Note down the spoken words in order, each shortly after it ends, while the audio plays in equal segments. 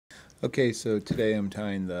Okay, so today I'm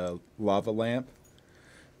tying the lava lamp.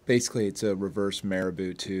 Basically, it's a reverse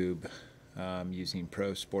marabou tube using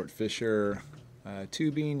Pro Sport Fisher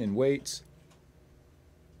tubing and weights.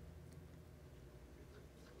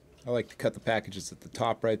 I like to cut the packages at the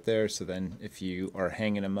top right there, so then if you are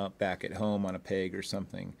hanging them up back at home on a peg or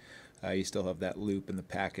something, you still have that loop in the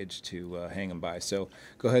package to hang them by. So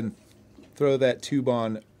go ahead and throw that tube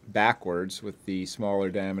on backwards with the smaller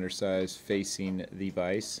diameter size facing the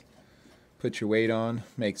vise. Put your weight on,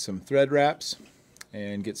 make some thread wraps,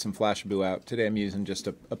 and get some Flashabou out. Today I'm using just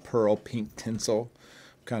a pearl pink tinsel.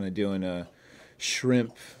 I'm kind of doing a shrimpy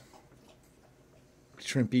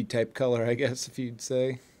type color, I guess, if you'd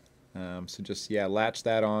say. So just, latch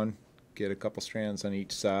that on, get a couple strands on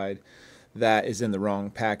each side. That is in the wrong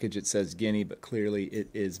package. It says guinea, but clearly it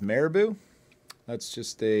is marabou. That's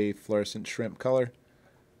just a fluorescent shrimp color.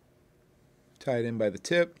 Tie it in by the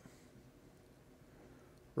tip.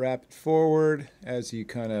 Wrap it forward as you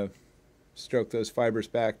kind of stroke those fibers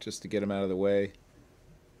back just to get them out of the way.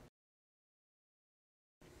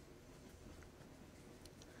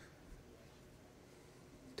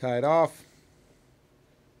 Tie it off,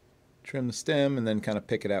 trim the stem, and then kind of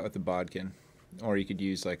pick it out with the bodkin. Or you could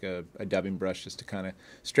use like a dubbing brush just to kind of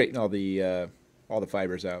straighten all the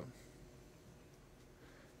fibers out.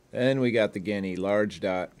 Then we got the guinea, large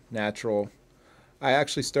dot, natural. I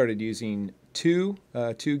actually started using two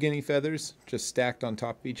guinea feathers just stacked on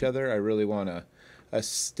top of each other. I really want a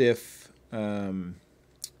stiff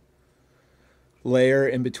layer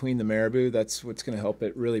in between the marabou. That's what's going to help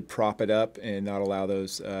it really prop it up and not allow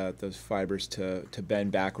those fibers to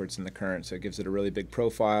bend backwards in the current. So it gives it a really big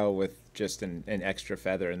profile with just an extra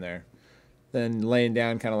feather in there. Then laying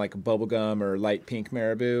down kind of like a bubblegum or light pink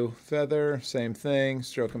marabou feather, same thing,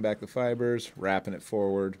 stroking back the fibers, wrapping it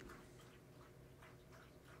forward.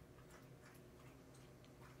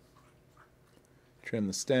 Trim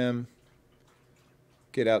the stem,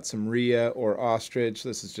 get out some rhea or ostrich.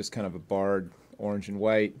 This is just kind of a barred orange and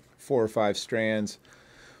white, 4 or 5 strands.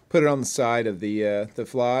 Put it on the side of the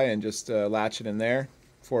fly and just latch it in there.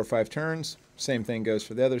 4 or 5 turns. Same thing goes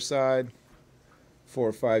for the other side. 4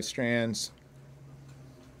 or 5 strands.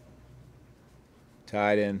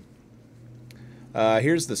 Tied in.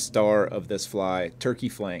 Here's the star of this fly, turkey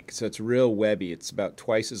flank. So it's real webby. It's about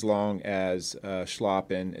twice as long as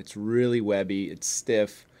schlappen. It's really webby. It's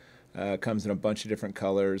stiff. Comes in a bunch of different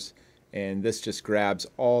colors. And this just grabs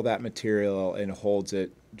all that material and holds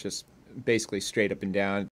it just basically straight up and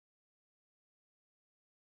down.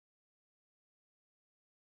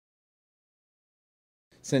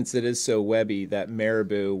 Since it is so webby, that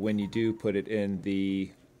marabou, when you do put it in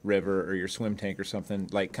the river or your swim tank or something,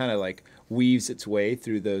 like kind of like weaves its way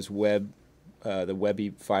through those the webby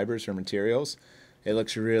fibers or materials. It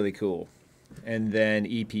looks really cool. And then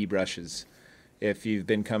EP brushes. If you've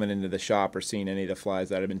been coming into the shop or seen any of the flies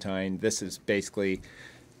that I've been tying, this is basically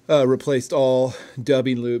replaced all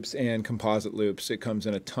dubbing loops and composite loops. It comes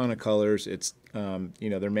in a ton of colors. It's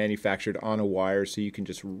they're manufactured on a wire, so you can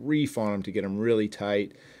just reef on them to get them really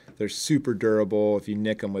tight. They're super durable. If you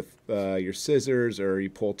nick them with your scissors or you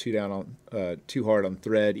pull too hard on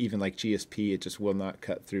thread, even like GSP, it just will not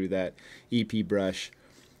cut through that EP brush.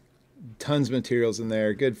 Tons of materials in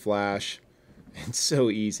there, good flash. It's so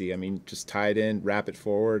easy. I mean, just tie it in, wrap it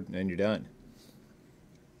forward, and you're done.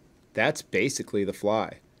 That's basically the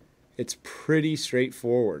fly. It's pretty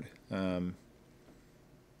straightforward. Get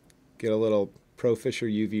a little Pro Fisher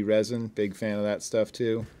UV resin, big fan of that stuff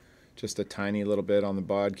too. Just a tiny little bit on the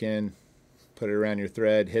bodkin, put it around your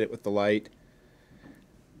thread, hit it with the light.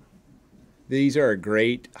 These are a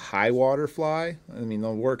great high water fly. I mean,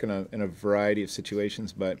 they'll work in a variety of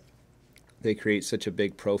situations, but they create such a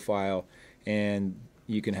big profile, and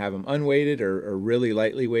you can have them unweighted or really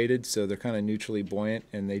lightly weighted, so they're kind of neutrally buoyant,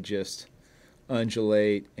 and they just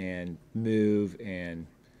undulate and move and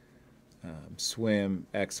swim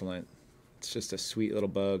excellent. It's just a sweet little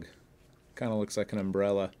bug. Kind of looks like an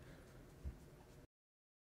umbrella.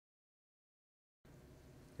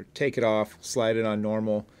 Or take it off, slide it on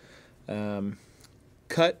normal.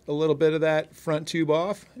 Cut a little bit of that front tube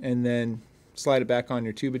off and then slide it back on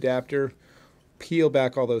your tube adapter. Peel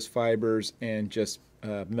back all those fibers and just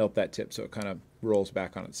melt that tip so it kind of rolls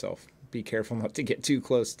back on itself. Be careful not to get too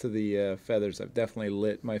close to the feathers. I've definitely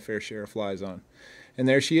lit my fair share of flies on. And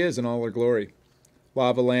there she is in all her glory.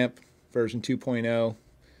 Lava lamp version 2.0.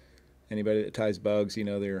 Anybody that ties bugs, you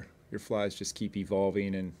know your flies just keep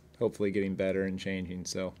evolving and hopefully getting better and changing.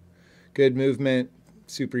 So good movement,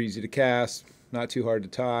 super easy to cast, not too hard to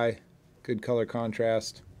tie, good color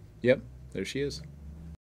contrast. Yep, there she is.